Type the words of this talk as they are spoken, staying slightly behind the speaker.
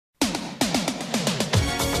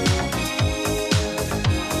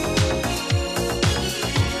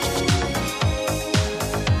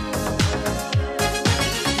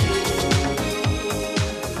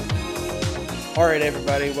All right,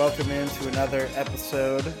 everybody, welcome into another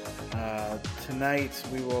episode. Tonight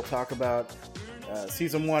we will talk about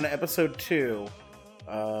Season 1, Episode 2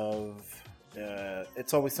 of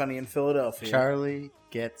It's Always Sunny in Philadelphia. Charlie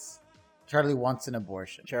wants an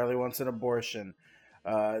abortion. Charlie wants an abortion.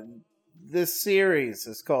 This series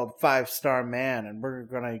is called 5-Star Man, and we're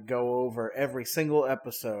going to go over every single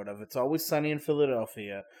episode of It's Always Sunny in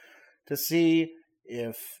Philadelphia to see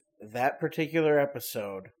if that particular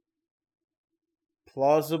episode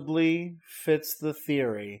plausibly fits the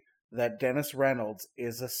theory that Dennis Reynolds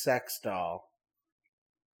is a sex doll.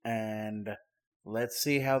 And let's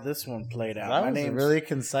see how this one played out. That was a really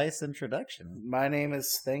concise introduction. My name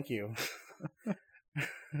is... Thank you.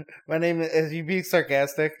 My name is... you being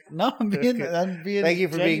sarcastic? No, I'm being Thank you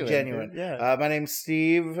for being genuine. Yeah. My name's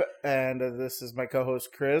Steve, and this is my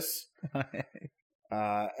co-host Chris.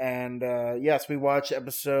 Yes, we watched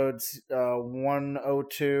episodes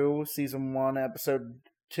 102, season 1, episode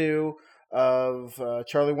 2 of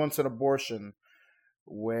Charlie Wants an Abortion,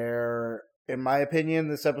 where, in my opinion,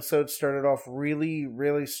 this episode started off really,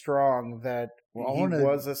 really strong, that he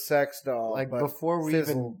was a sex doll. Like, before we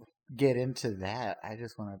even get into that, I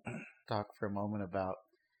just want to talk for a moment about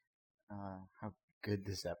how good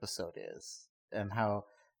this episode is, and how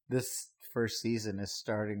this first season is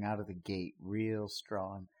starting out of the gate real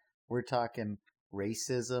strong. We're talking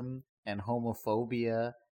racism and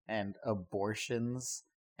homophobia and abortions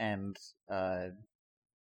and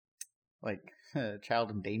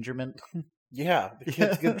child endangerment. Yeah, the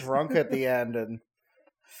kids get drunk at the end and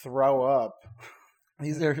throw up.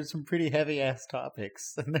 These are some pretty heavy ass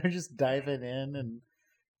topics, and they're just diving in and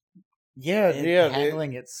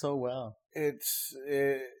handling it so well. It's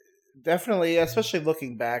definitely, especially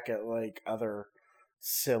looking back at like other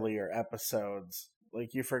sillier episodes,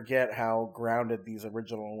 like you forget how grounded these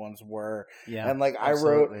original ones were. Yeah, and like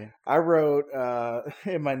absolutely. I wrote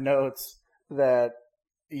in my notes that,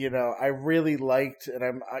 you know, I really liked, and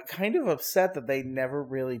I'm kind of upset that they never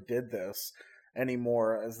really did this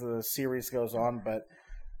anymore as the series goes on. But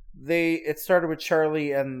it started with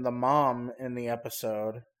Charlie and the mom in the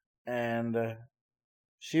episode, and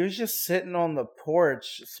she was just sitting on the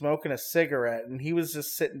porch smoking a cigarette, and he was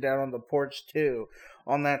just sitting down on the porch too,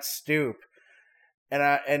 on that stoop.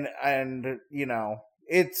 And you know,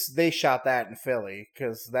 they shot that in Philly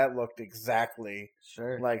because that looked exactly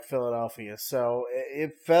like Philadelphia. So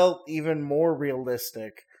it felt even more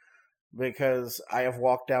realistic because I have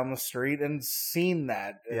walked down the street and seen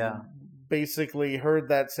that. Yeah. And basically heard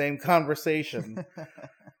that same conversation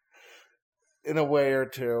in a way or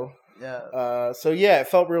two. Yeah. So yeah, it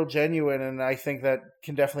felt real genuine, and I think that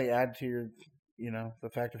can definitely add to your, you know, the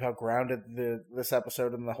fact of how grounded this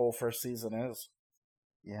episode and the whole first season is.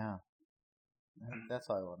 Yeah. That's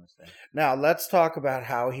all I want to say. Now, let's talk about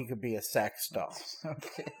how he could be a sex doll.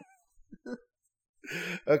 Okay.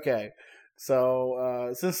 Okay. So,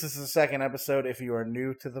 since this is the second episode, if you are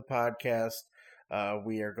new to the podcast,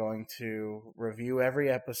 we are going to review every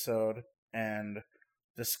episode and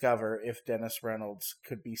discover if Dennis Reynolds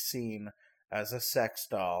could be seen as a sex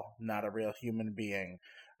doll, not a real human being.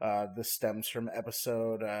 This stems from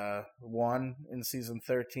episode 1 in season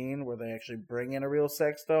 13, where they actually bring in a real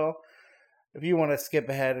sex doll. If you want to skip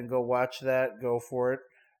ahead and go watch that, go for it.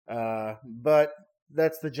 But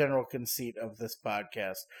that's the general conceit of this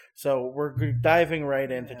podcast. So we're diving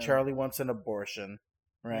right into Charlie Wants an Abortion,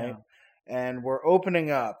 right? Yeah. And we're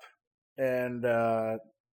opening up, and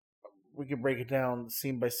we can break it down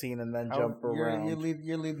scene by scene and then jump around.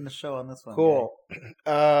 You're leading the show on this one. Cool.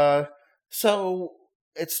 So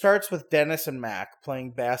it starts with Dennis and Mac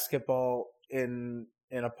playing basketball in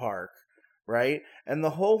a park, right? And the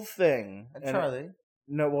whole thing. And Charlie.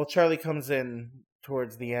 Charlie comes in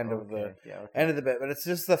towards the end of the end of the bit, but it's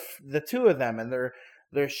just the two of them, and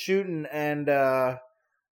they're shooting, and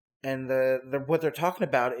what they're talking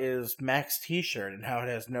about is Mac's t-shirt and how it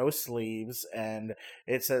has no sleeves, and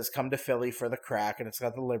it says "Come to Philly for the crack," and it's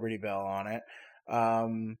got the Liberty Bell on it.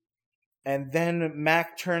 And then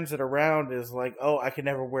Mac turns it around, is like, "Oh, I can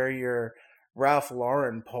never wear your Ralph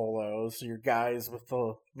Lauren polos, your guys with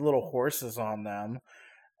the little horses on them."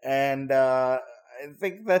 And I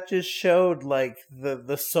think that just showed like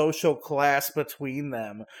the social class between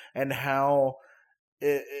them, and how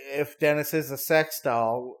if Dennis is a sex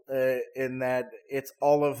doll, in that it's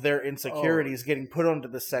all of their insecurities getting put onto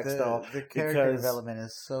the sex doll. The character development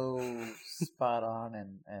is so spot on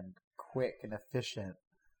and quick and efficient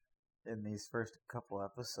in these first couple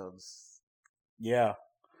episodes. Yeah.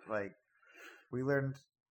 Like, we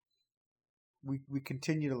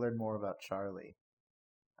continue to learn more about Charlie.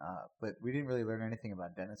 But we didn't really learn anything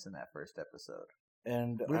about Dennis in that first episode.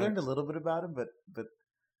 And we learned a little bit about him, but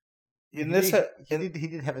in he, this, he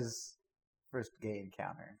did have his first gay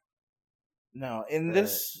encounter. no, in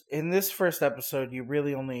But- this first episode, you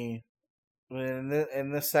really only in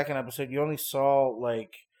this second episode, you only saw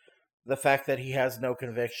like the fact that he has no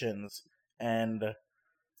convictions and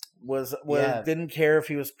was Yeah. didn't care if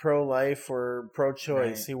he was pro life or pro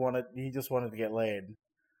choice. Right. He just wanted to get laid.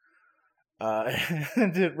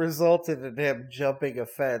 And it resulted in him jumping a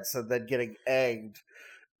fence and then getting egged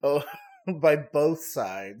by both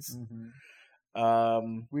sides.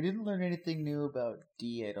 We didn't learn anything new about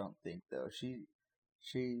Dee, I don't think, though.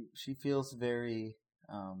 She feels very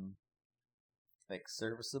like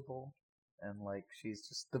serviceable, and like she's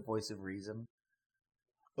just the voice of reason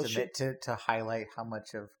Well, to highlight how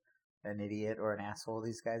much of an idiot or an asshole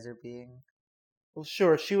these guys are being. well,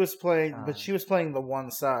 sure, she was playing, but Uh, she was playing the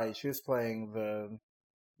one side. She was playing the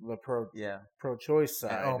Yeah. pro choice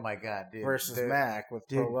And, side oh my god, dude! versus Mac with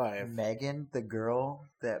pro life. Megan, the girl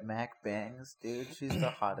that Mac bangs, dude, she's the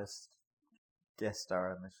hottest guest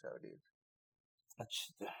star on the show, dude.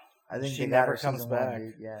 I think She they got never her comes season back. 1,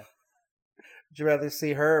 dude. Yeah. Would you rather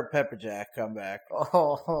see her or Pepper Jack come back?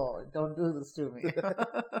 Oh, don't do this to me.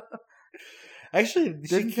 Actually,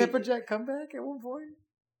 Didn't Pepper Jack come back at one point?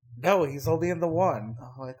 No, he's only in the one.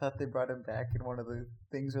 Oh, I thought they brought him back in one of the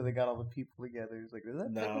things where they got all the people together. He's like, is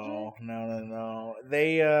that Pepper No, Jack? no.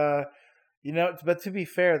 They, but to be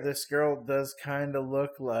fair, this girl does kind of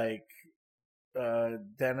look like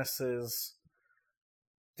Dennis's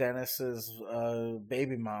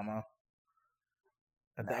baby mama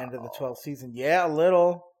at the end of the 12th season. Yeah, a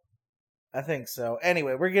little. I think so.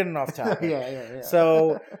 Anyway, we're getting off topic. Yeah.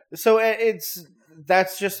 So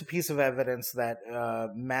that's just a piece of evidence that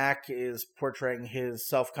Mac is portraying his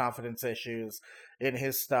self-confidence issues in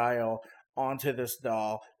his style onto this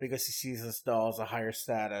doll because he sees this doll as a higher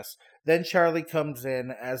status. Then Charlie comes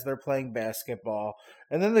in as they're playing basketball,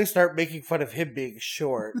 and then they start making fun of him being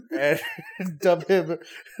short and dub him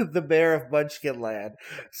the mayor of Munchkinland.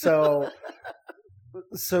 So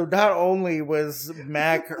not only was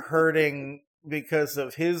Mac hurting because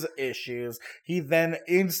of his issues, he then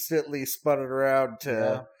instantly spun it around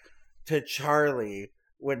to Charlie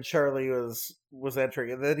when Charlie was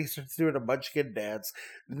entering, and then he starts doing a Munchkin dance.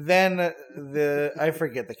 Then I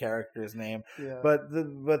forget the character's name, but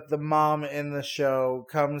the mom in the show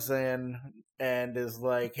comes in and is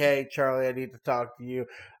like, "Hey, Charlie, I need to talk to you.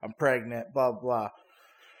 I'm pregnant." Blah blah.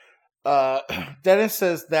 Dennis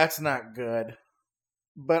says that's not good.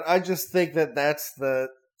 But I just think that that's the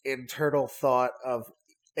internal thought of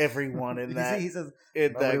everyone in that. He says,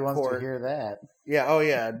 in nobody that wants court. to hear that. Yeah. Oh,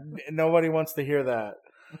 yeah. Nobody wants to hear that.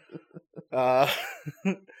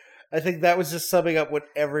 I think that was just summing up what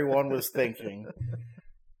everyone was thinking.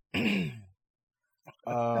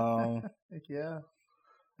 Yeah,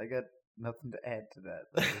 I got nothing to add to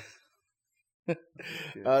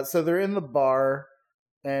that. So they're in the bar,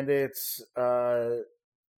 and it's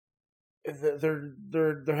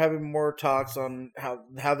they're having more talks on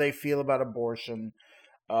how they feel about abortion.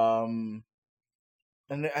 And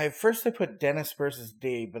at first I put Dennis versus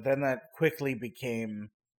D, but then that quickly became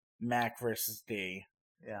Mac versus D.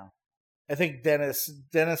 Yeah. I think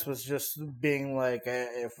Dennis was just being like,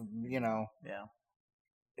 if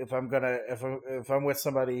I'm with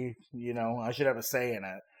somebody, I should have a say in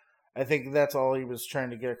it. I think that's all he was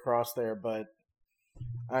trying to get across there, but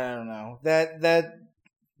I don't know. That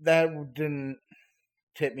didn't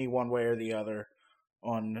tip me one way or the other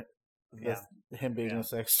on him being a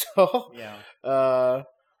sex doll. Yeah.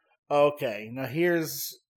 Okay. Now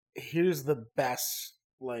here's the best.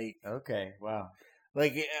 Like, okay. Wow.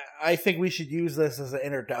 Like, I think we should use this as an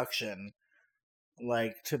introduction,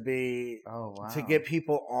 like to get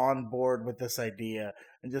people on board with this idea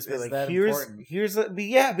and just be Is like, that here's important?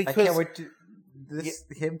 because I can't wait to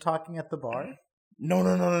him talking at the bar. No.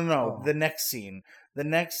 Oh. The next scene,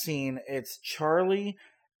 it's Charlie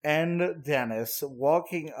and Dennis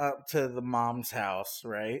walking up to the mom's house,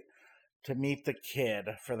 right, to meet the kid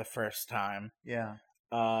for the first time. Yeah.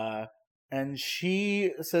 And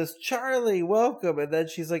she says, "Charlie, welcome." And then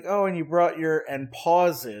she's like, "Oh, and you brought and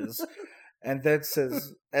pauses, and then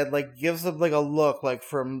says, and like gives them like a look, like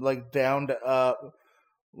from like down to up,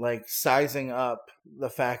 like sizing up the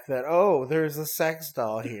fact that, oh, there's a sex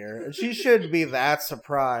doll here. And she shouldn't be that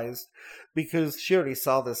surprised because she already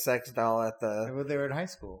saw the sex doll at when they were in high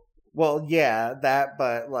school. Well, yeah, that,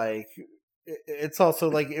 but like it's also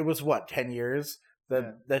like it was 10 years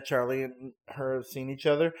that Charlie and her have seen each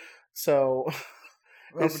other. So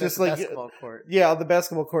it's just like basketball court. Yeah, on the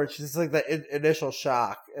basketball court, she's like that initial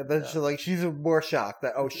shock, and then she's more shocked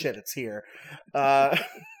that, oh shit, it's here.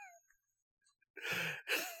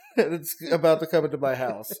 And it's about to come into my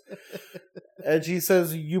house. And she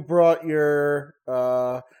says, you brought your,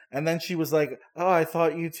 and then she was like, oh, I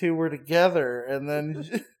thought you two were together. And then,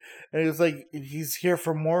 and he was like, he's here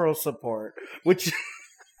for moral support, which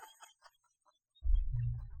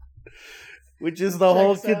is the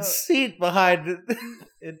whole conceit behind it.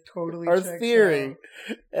 It totally our checks theory.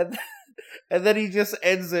 out. And then he just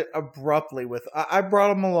ends it abruptly with, I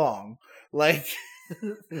brought him along. Like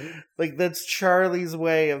that's Charlie's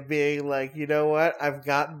way of being like, you know what? I've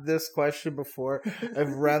gotten this question before.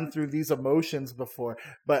 I've run through these emotions before,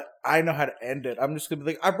 but I know how to end it. I'm just going to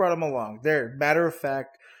be like, I brought him along. There, matter of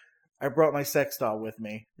fact, I brought my sex doll with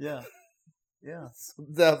me. Yeah. Yeah. So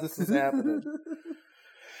now this is happening.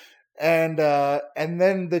 And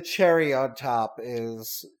then the cherry on top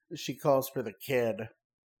is she calls for the kid.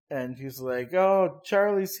 And she's like, oh,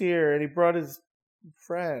 Charlie's here, and he brought his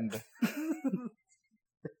friend.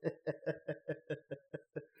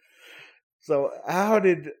 So how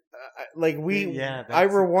did, I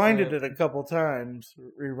rewinded it a couple times,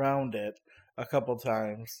 rewound it a couple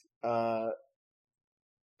times. How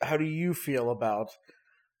do you feel about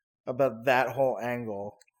that whole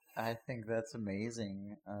angle? I think that's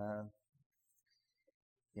amazing.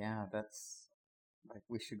 Yeah, that's... Like,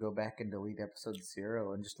 we should go back and delete episode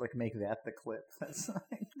 0 and just, like, make that the clip. That's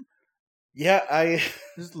like... Yeah, I...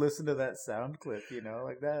 just listen to that sound clip, you know?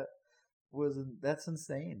 Like, that's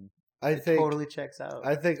insane. It totally checks out.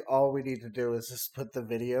 I think all we need to do is just put the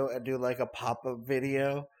video and do, like, a pop-up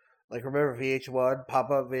video. Like, remember VH1?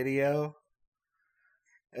 Pop-up video?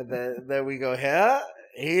 And then we go,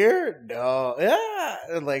 here? No. Yeah!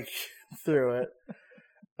 And, like, through it.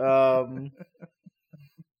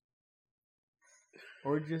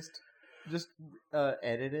 Or just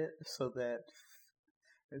edit it so that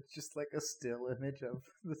it's just like a still image of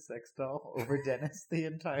the sex doll over Dennis the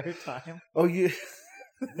entire time. Oh, you...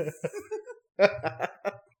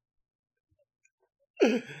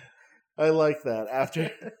 I like that.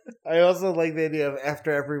 I also like the idea of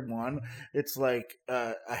after every one, it's like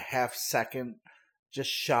a half-second just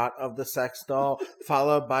shot of the sex doll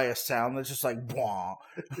followed by a sound that's just like, bwah.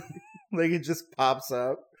 Like it just pops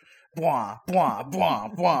up. Bwah, bwah,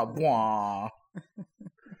 bwah, bwah,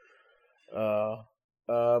 bwah.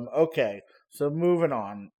 Okay, so moving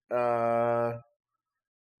on.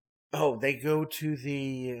 They go to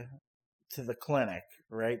the clinic,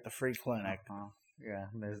 right? The free clinic. Yeah,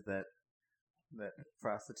 there's that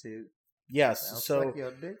prostitute. Yes, so like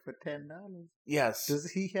your dick for $10. Yes.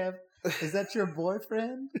 Does he have? Is that your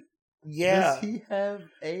boyfriend? Yeah. Does he have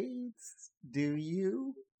AIDS? Do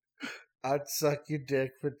you? I'd suck your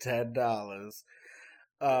dick for $10.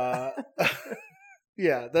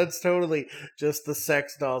 Yeah, that's totally just the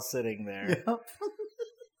sex doll sitting there. Yep.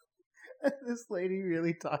 This lady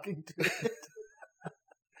really talking to it.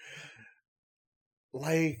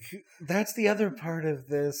 Like, that's the other part of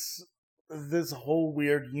this whole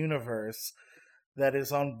weird universe that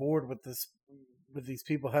is on board with these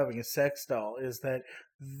people having a sex doll, is that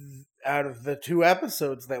out of the 2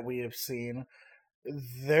 episodes that we have seen,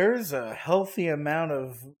 there's a healthy amount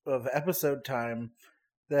of episode time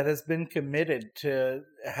that has been committed to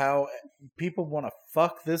how people want to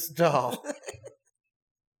fuck this doll.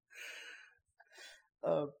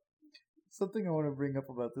 Something I want to bring up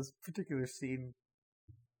about this particular scene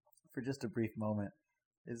for just a brief moment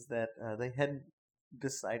is that they hadn't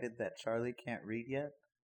decided that Charlie can't read yet.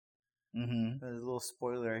 Mm-hmm. There's a little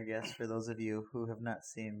spoiler, I guess, for those of you who have not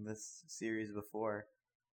seen this series before,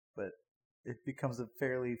 but it becomes a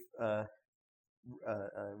fairly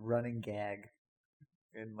running gag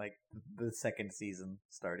in like the 2nd season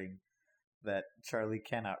starting that Charlie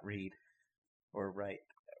cannot read or write.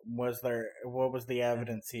 What was the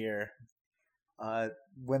evidence here?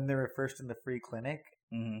 When they were first in the free clinic,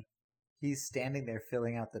 mm-hmm. He's standing there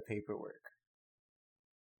filling out the paperwork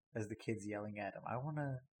as the kid's yelling at him. I don't want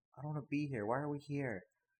to be here. Why are we here?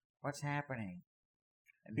 What's happening?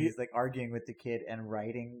 And he's like arguing with the kid and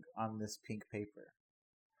writing on this pink paper.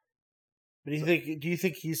 But do you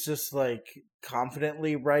think he's just like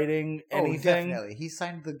confidently writing anything? Oh, definitely. He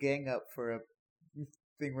signed the gang up for a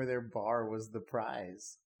thing where their bar was the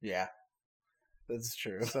prize. Yeah. That's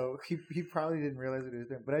true. So he probably didn't realize what he was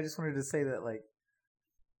doing. But I just wanted to say that, like,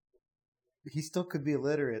 he still could be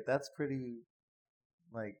illiterate. That's pretty,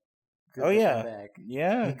 like, good. Oh, yeah. Back.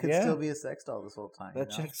 Yeah. He could still be a sex doll this whole time. That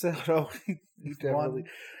checks out. Oh, he definitely...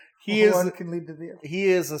 One can lead to the other. He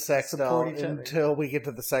is a sex doll until we get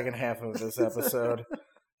to the second half of this episode.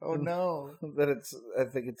 Oh, no. I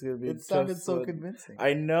think it's going to be... It sounded so convincing.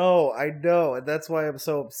 I know. And that's why I'm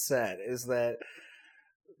so upset, is that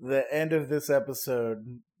the end of this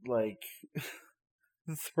episode, like,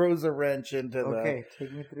 throws a wrench into Okay,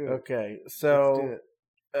 take me through it. Okay, Let's so do it.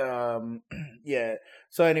 yeah.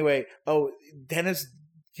 So anyway, Dennis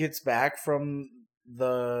gets back from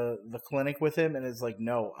the clinic with him and is like,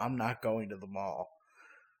 "No, I'm not going to the mall."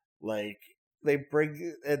 Like they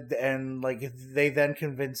bring and like they then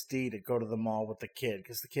convince Dee to go to the mall with the kid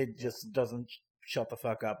because the kid just doesn't shut the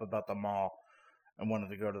fuck up about the mall and wanted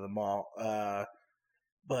to go to the mall.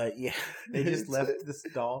 But yeah, They just left this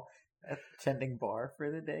doll at the tending bar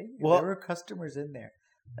for the day. Well- There were customers in there,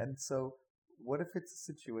 and so what if it's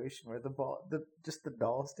a situation where just the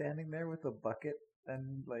doll standing there with a bucket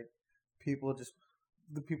and like people just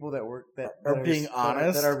the people that work that Are being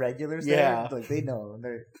honest? that are regulars Yeah. there, like they know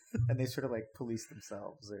and they sort of like police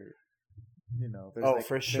themselves or there's Oh, like,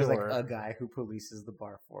 for there's like sure. a guy who polices the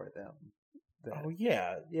bar for them. Oh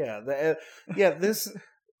yeah. This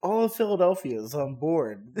all of Philadelphia is on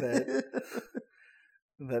board that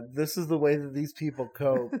that this is the way that these people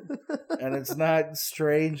cope, and it's not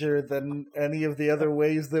stranger than any of the other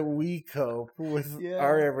ways that we cope with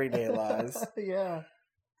our everyday lives. Yeah.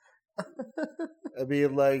 I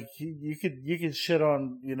mean, like you could shit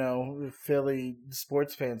on Philly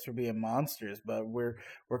sports fans for being monsters, but we're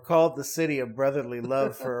called the city of brotherly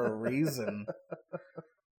love for a reason.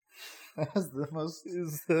 That's the most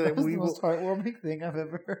most heartwarming thing I've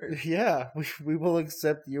ever heard. Yeah, we will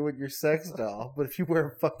accept you and your sex doll, but if you wear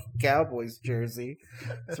a fucking Cowboys jersey,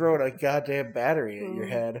 throwing a goddamn battery at your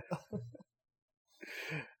head.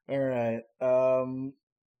 All right.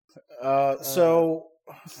 So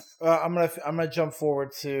I'm gonna jump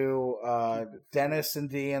forward to Dennis and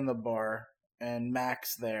Dee in the bar and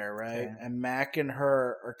Mac's there, right? Okay. And Mac and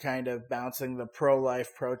her are kind of bouncing the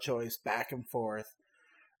pro-life, pro-choice back and forth,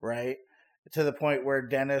 right? To the point where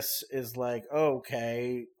Dennis is like,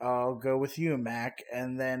 "Okay, I'll go with you, Mac,"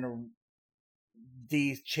 and then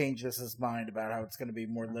Dee changes his mind about how it's going to be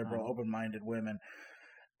more liberal, open-minded women,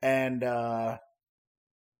 and then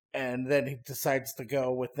he decides to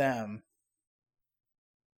go with them.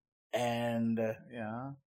 And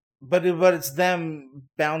but it's them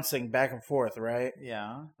bouncing back and forth, right?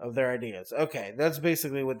 Yeah. Of their ideas. Okay, that's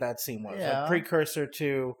basically what that scene was. Yeah. A precursor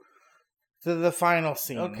to the final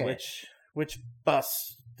scene, which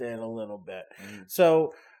busted a little bit.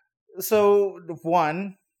 So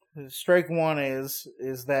strike one is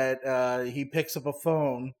that he picks up a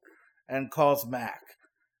phone and calls Mac,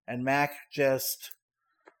 and Mac just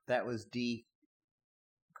that was Dee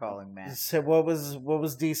calling Mac. So what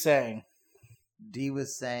was Dee saying? Dee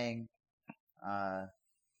was saying,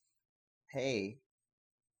 "Hey,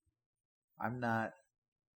 I'm not."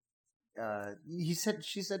 She said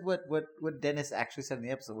what Dennis actually said in the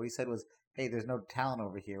episode. What he said was, "Hey, there's no talent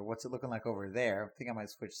over here. What's it looking like over there? I think I might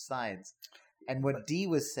switch sides." And what Dee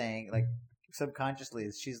was saying, like subconsciously,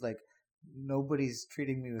 is she's like, "Nobody's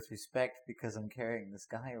treating me with respect because I'm carrying this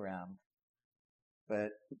guy around."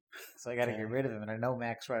 But so I got to get rid of him, and I know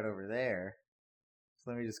Mac's right over there. So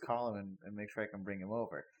let me just call him and make sure I can bring him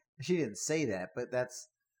over. She didn't say that, but that's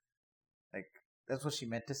what she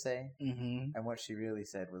meant to say. Mm-hmm. And what she really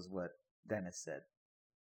said was what Dennis said.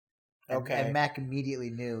 Okay. And Mac immediately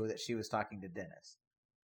knew that she was talking to Dennis,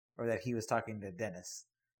 or that he was talking to Dennis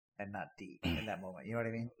and not Dee in that moment. You know what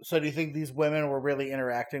I mean? So do you think these women were really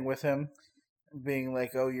interacting with him? Being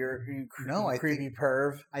like, "Oh, you creepy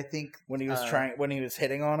perv." I think when he was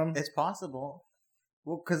hitting on him, it's possible.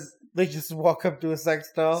 Well, because they just walk up to a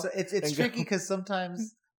sex doll. So it's tricky because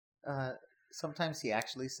sometimes he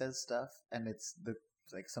actually says stuff, and it's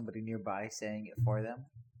like somebody nearby saying it for them,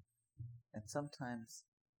 and sometimes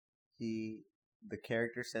the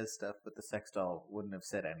character says stuff, but the sex doll wouldn't have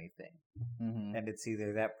said anything, and it's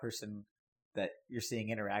either that person that you're seeing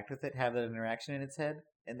interact with it have that interaction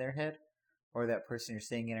in their head. Or that person you're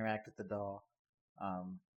seeing interact with the doll,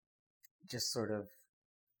 just sort of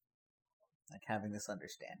like having this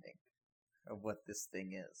understanding of what this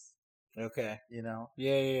thing is. Okay. Yeah.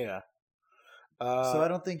 So I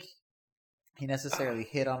don't think he necessarily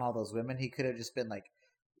hit on all those women. He could have just been like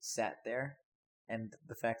sat there, and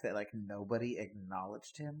the fact that like nobody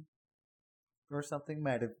acknowledged him or something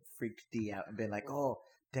might have freaked Dee out and been like, "Oh,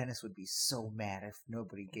 Dennis would be so mad if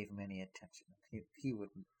nobody gave him any attention. He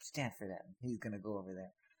would stand for that. He's going to go over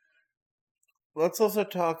there." Let's also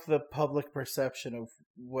talk the public perception of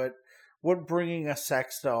what bringing a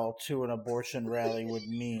sex doll to an abortion rally would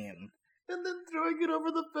mean. And then throwing it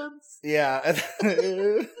over the fence. Yeah.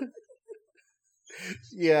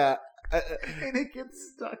 Yeah. And it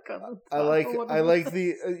gets stuck on the top.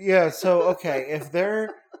 So, okay, if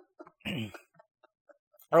they're...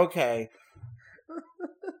 Okay.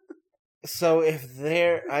 So if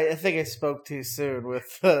they're... I think I spoke too soon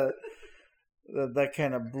with that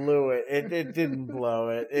kind of blew it. It didn't blow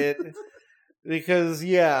it. Because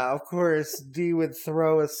of course, D would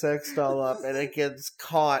throw a sex doll up and it gets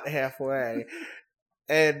caught halfway,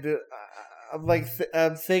 and I'm like,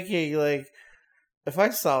 I'm thinking like, if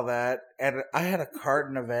I saw that and I had a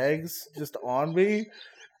carton of eggs just on me,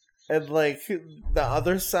 and like the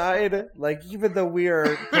other side, like even though we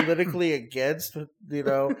are politically against,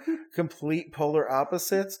 complete polar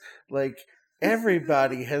opposites, like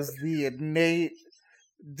everybody has the innate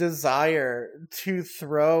desire to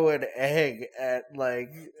throw an egg at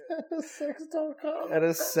like a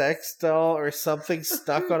sex doll or something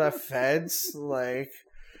stuck on a fence. Like,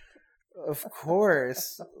 of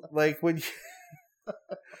course, like when you,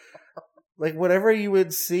 like whenever you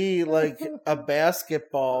would see like a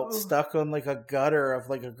basketball stuck on like a gutter of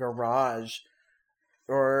like a garage,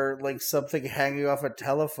 or like something hanging off a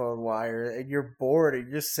telephone wire, and you're bored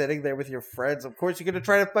and you're sitting there with your friends, of course you're gonna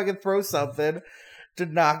try to fucking throw something to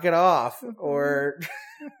knock it off, or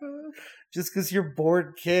just because you're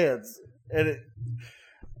bored kids. And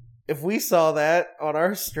if we saw that on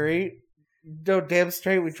our street, no damn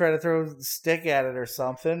straight we'd try to throw a stick at it or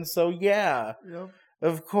something. So yeah,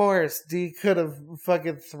 of course D could have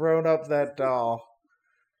fucking thrown up that doll.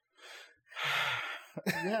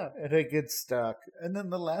 Yeah, and it gets stuck. And then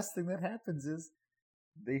the last thing that happens is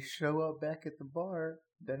they show up back at the bar.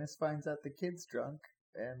 Dennis finds out the kid's drunk,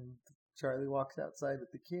 and Charlie walks outside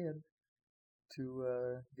with the kid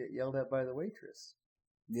to get yelled at by the waitress.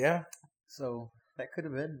 Yeah. So that could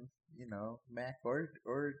have been, Mac or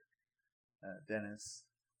Dennis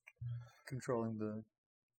controlling the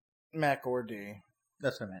Mac or D.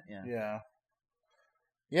 That's what I meant. Yeah. Yeah.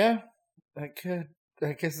 Yeah. That could.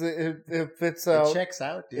 I guess it fits out. It checks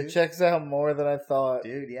out, dude. It checks out more than I thought.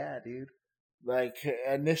 Dude, yeah, dude. Like,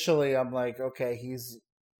 initially, I'm like, okay,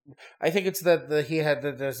 I think it's that he had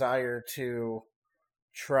the desire to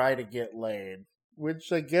try to get laid,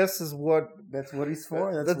 which I guess is what... That's what he's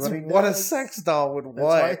for. That's what a sex doll would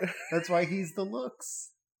want. That's why he's the looks.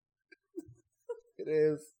 It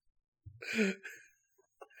is.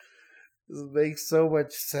 This makes so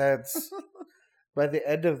much sense. By the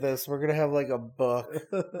end of this, we're gonna have like a book.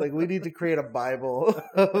 Like, we need to create a Bible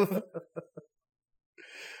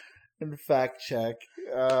and fact check.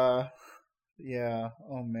 Yeah.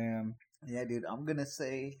 Oh man. Yeah, dude. I'm gonna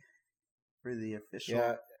say for the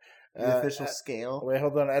official, official scale. Wait,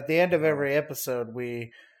 hold on. At the end of every episode,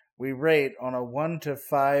 we rate on a 1 to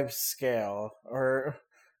 5 scale, or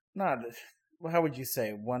not. How would you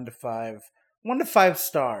say 1 to 5? 1 to 5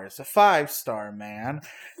 stars. A 5-star, man.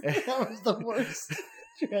 That was the worst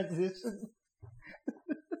transition.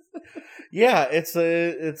 Yeah, it's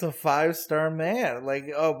a 5-star man.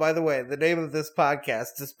 Like, oh, by the way, the name of this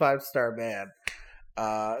podcast is 5-Star Man.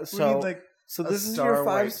 So this is your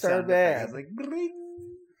 5-star man. Like, bring,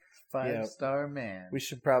 5-star man. We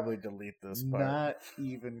should probably delete this part. Not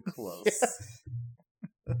even close.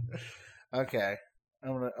 Okay.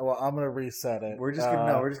 I'm gonna reset it. We're just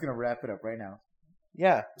gonna wrap it up right now.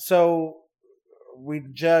 Yeah. So we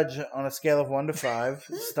judge on a scale of 1 to 5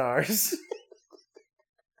 stars.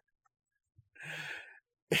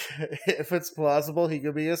 If it's plausible, he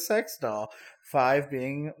could be a sex doll. 5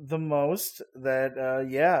 being the most that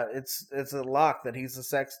it's a lock that he's a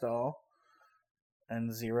sex doll,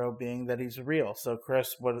 and 0 being that he's real. So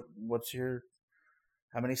Chris, what's your,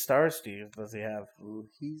 how many stars does he have? Ooh,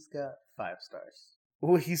 he's got 5 stars.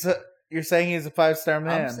 Ooh, you're saying he's a 5-star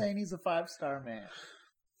man? I'm saying he's a 5-star man.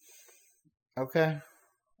 Okay.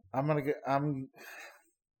 I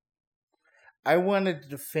want to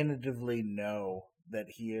definitively know that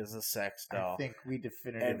he is a sex doll. I think we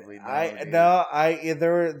definitively know. There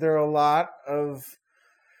are a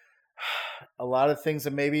lot of things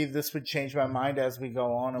that maybe this would change my mind as we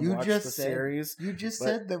go on and watch the series. You just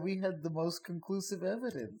said that we had the most conclusive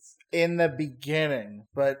evidence in the beginning,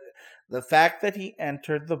 but the fact that he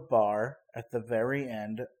entered the bar at the very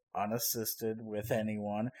end unassisted with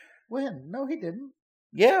anyone. When? No, he didn't.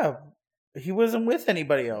 Yeah, he wasn't with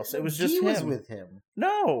anybody else. It was just him. Was with him.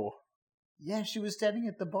 No. Yeah, she was standing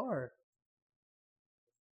at the bar,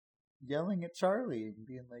 yelling at Charlie and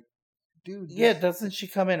being like, "Dude." Yeah, doesn't she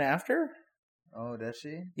come in after? Oh, does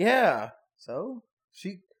she? Yeah. So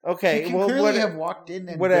she. Okay. She clearly have walked in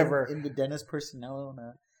and whatever in the Dennis personnel.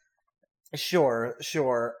 Sure.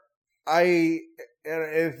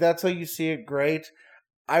 If that's how you see it, great.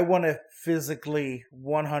 I want to physically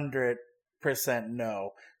 100%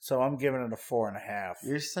 no, so I'm giving it a 4.5.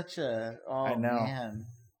 You're such a I know. Man,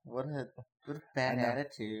 what a bad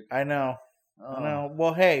attitude. I know.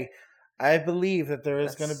 Well, hey, I believe that there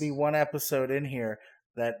is going to be one episode in here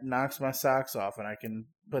that knocks my socks off, and I can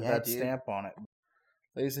put Yeah, that dude. stamp on it.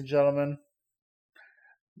 Ladies and gentlemen,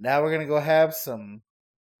 now we're gonna go have some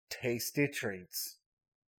tasty treats.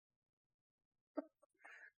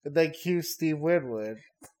 Thank you, Steve Winwood.